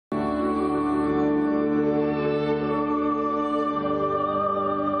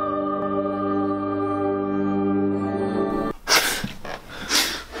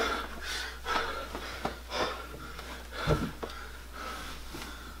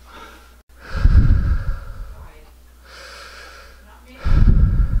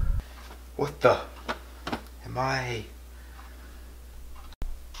the... Am I...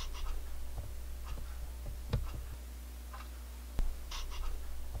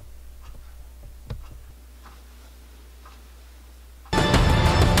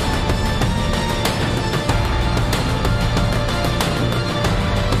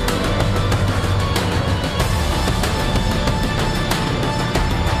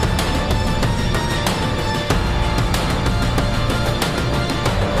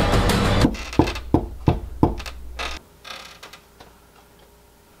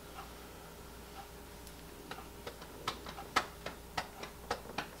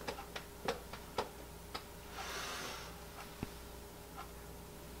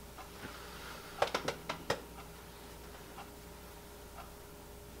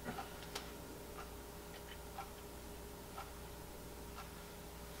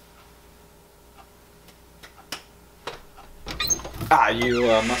 Ah, you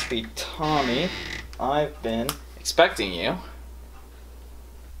must be Tommy. I've been expecting you.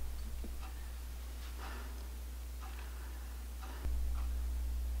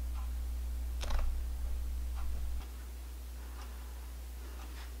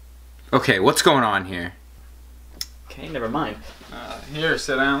 Okay, what's going on here? Okay, never mind. Here,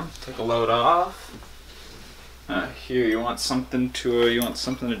 sit down. Take a load off. Here, you want something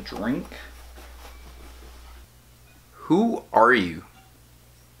to drink? Who are you?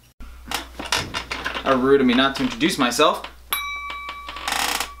 How rude of me not to introduce myself.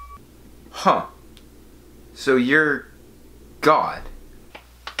 Huh. So you're God.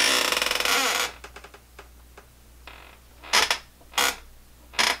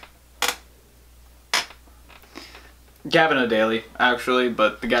 Gavin O'Daly, actually,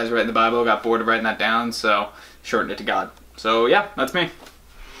 but the guys writing the Bible got bored of writing that down, so shortened it to God. So yeah, that's me.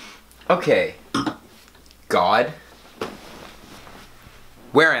 Okay. God?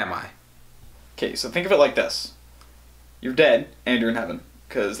 Where am I? Okay, so think of it like this. You're dead, and you're in heaven.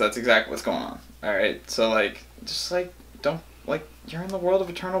 Because that's exactly what's going on. Alright, so like, just like, don't, like, you're in the world of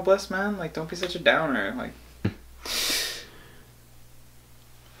eternal bliss, man. Like, don't be such a downer. Like,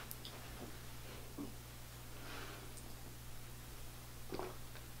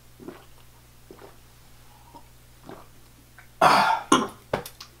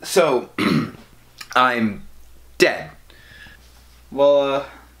 So, I'm dead. well,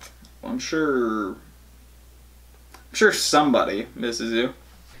 I'm sure somebody misses you.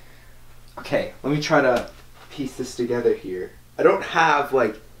 Okay, let me try to piece this together here. I don't have,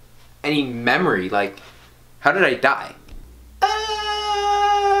 like, any memory. Like, how did I die?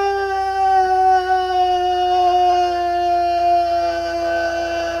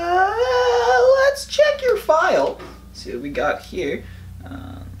 Let's check your file. See what we got here.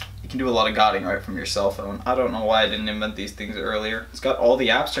 You can do a lot of godding right from your cell phone. I don't know why I didn't invent these things earlier. It's got all the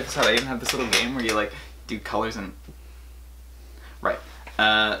apps. Check this out. I even have this little game where you like do colors and... Right.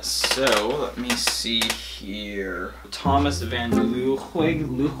 So, let me see here. Thomas van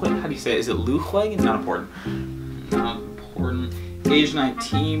Leeuwenhoek. How do you say it? Is it Leeuwenhoek? Not important. Not important. Age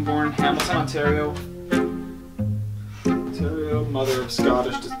 19, born in Hamilton, Ontario. Ontario, mother of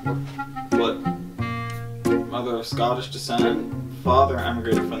Scottish... What? Mother of Scottish descent. Father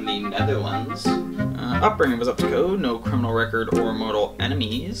emigrated from the Netherlands. Upbringing was up to code. No criminal record or mortal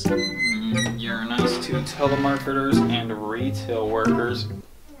enemies. You're nice to telemarketers and retail workers.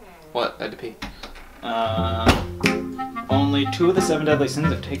 What? I had to pee. Only 2 of the 7 deadly sins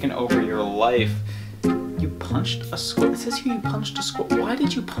have taken over your life. You punched a squirrel. It says here you punched a squirrel. Why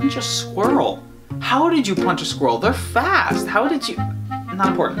did you punch a squirrel? How did you punch a squirrel? They're fast. How did you... Not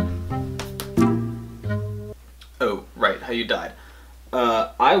important. Oh, right. How you died.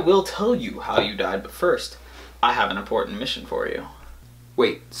 I will tell you how you died, but first, I have an important mission for you.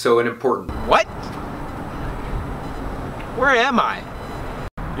 Wait, so an important what? Where am I?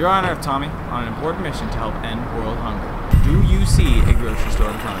 Your Honor, Tommy, on an important mission to help end world hunger. Do you see a grocery store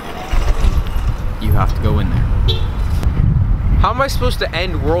in front of you? You have to go in there. How am I supposed to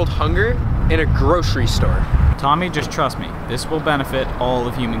end world hunger in a grocery store? Tommy, just trust me. This will benefit all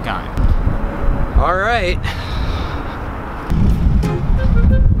of humankind. All right.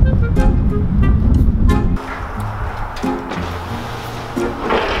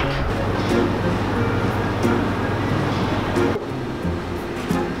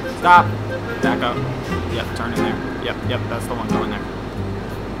 Stop. Back up. Yep, turn in there. Yep, that's the one going there.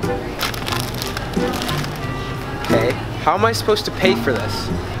 Okay, how am I supposed to pay for this?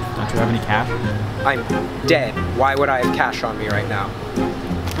 Don't you have any cash? I'm dead. Why would I have cash on me right now?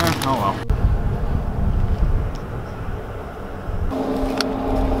 Oh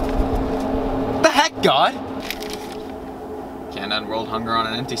The heck, God? Can't end world hunger on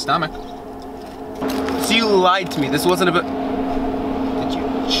an empty stomach. You lied to me. This wasn't about... Did you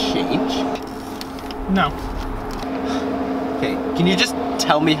change? No. Okay, can you just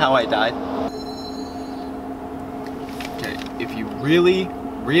tell me how I died? Okay, if you really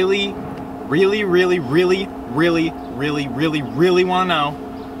want to know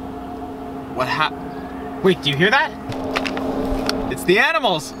what happened. Wait, do you hear that? It's the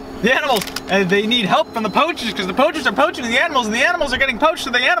animals! The animals! And they need help from the poachers because the poachers are poaching the animals and the animals are getting poached, so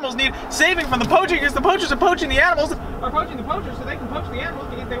the animals need saving from the poaching because the poachers are poaching the animals. Are poaching the poachers so they can poach the animals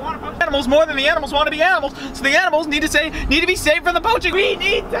because they want to poach the animals more than the animals want to be animals. So the animals need to be saved from the poaching. We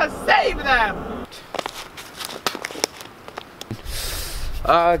need to save them!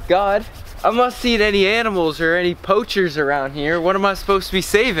 God, I'm not seeing any animals or any poachers around here. What am I supposed to be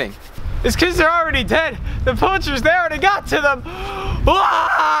saving? It's because they're already dead. The poachers, they already got to them.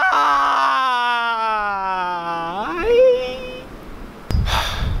 Why?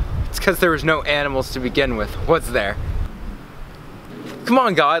 It's because there was no animals to begin with, was there? Come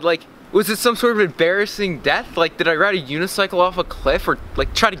on, God, like, was it some sort of embarrassing death? Like, did I ride a unicycle off a cliff or,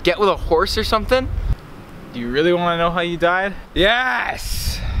 like, try to get with a horse or something? Do you really want to know how you died?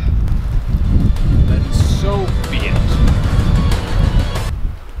 Yes! Then so be it.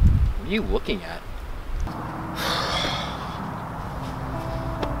 What are you looking at?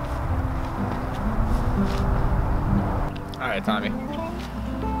 Alright, Tommy.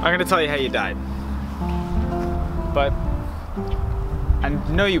 I'm gonna tell you how you died. But I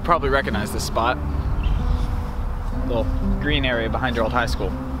know you probably recognize this spot. Little green area behind your old high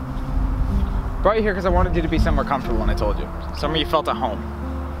school. Brought you here because I wanted you to be somewhere comfortable when I told you. Somewhere you felt at home.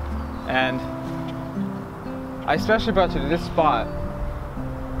 And I especially brought you to this spot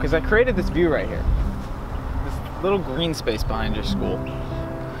because I created this view right here. This little green space behind your school.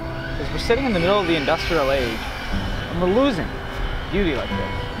 Because we're sitting in the middle of the industrial age and we're losing beauty like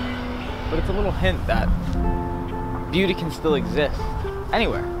this. But it's a little hint that beauty can still exist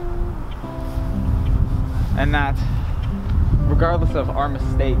anywhere. And that regardless of our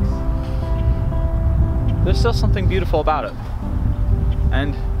mistakes, there's still something beautiful about it.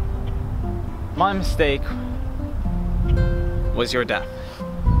 And my mistake was your death.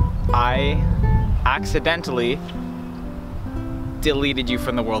 I accidentally deleted you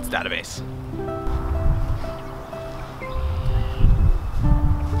from the world's database.